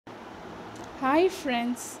Hi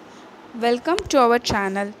friends, welcome to our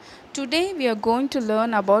channel. Today we are going to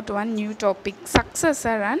learn about one new topic, successor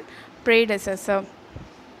and predecessor.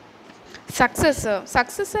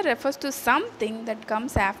 Successor refers to something that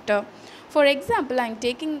comes after. For example, I am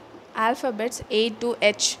taking alphabets A to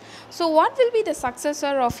H. So what will be the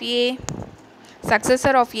successor of A?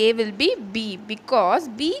 Successor of A will be B because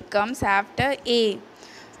B comes after A.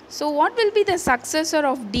 So what will be the successor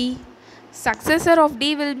of D? Successor of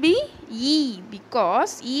D will be E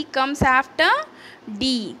because E comes after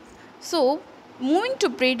D. So moving to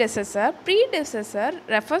predecessor, predecessor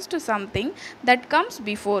refers to something that comes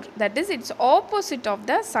before, that is its opposite of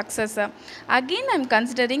the successor. Again I am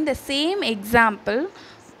considering the same example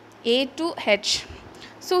A to H.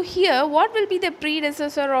 So here what will be the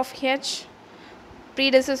predecessor of H?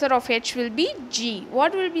 Predecessor of H will be G.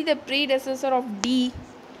 What will be the predecessor of D?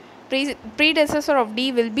 Predecessor of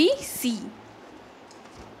D will be C.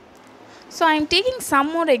 So I am taking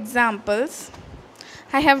some more examples.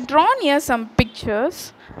 I have drawn here some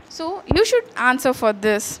pictures. So you should answer for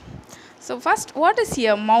this. So first, what is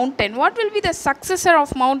here? Mountain. What will be the successor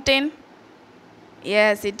of mountain?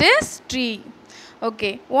 Yes, it is tree.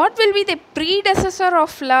 Okay. What will be the predecessor of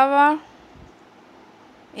flower?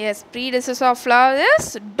 Yes, predecessor of flower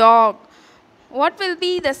is dog. What will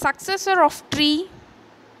be the successor of tree?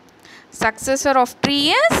 Successor of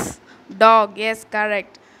tree is dog. Yes,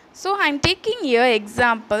 correct. So I am taking here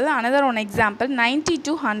example, another one example, 90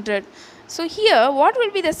 to 100. So here what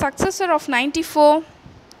will be the successor of 94?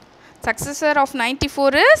 Successor of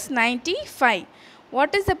 94 is 95.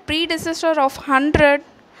 What is the predecessor of 100?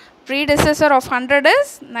 Predecessor of 100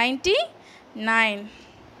 is 99.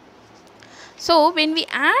 So when we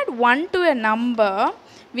add 1 to a number,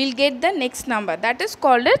 we'll get the next number, that is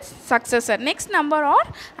called its successor, next number or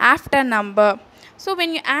after number. So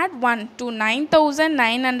when you add 1 to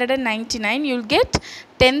 9999, you'll get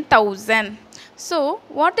 10,000. So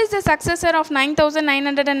what is the successor of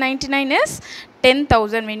 9999 is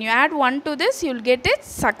 10,000. When you add 1 to this, you'll get its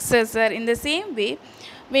successor. In the same way,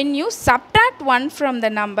 when you subtract 1 from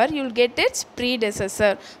the number, you'll get its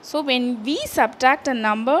predecessor. So when we subtract a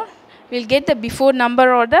number, we'll get the before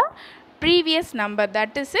number or the previous number,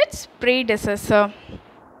 that is its predecessor.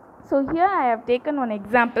 So here I have taken one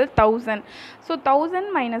example, 1000. So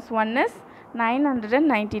 1000 minus 1 is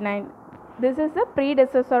 999. This is the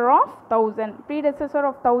predecessor of 1000. Predecessor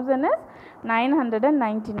of 1000 is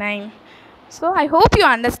 999. So I hope you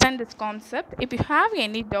understand this concept. If you have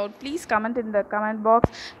any doubt, please comment in the comment box.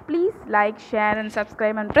 Please like, share and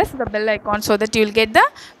subscribe and press the bell icon so that you will get the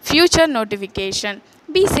future notification.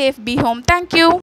 Be safe, be home. Thank you.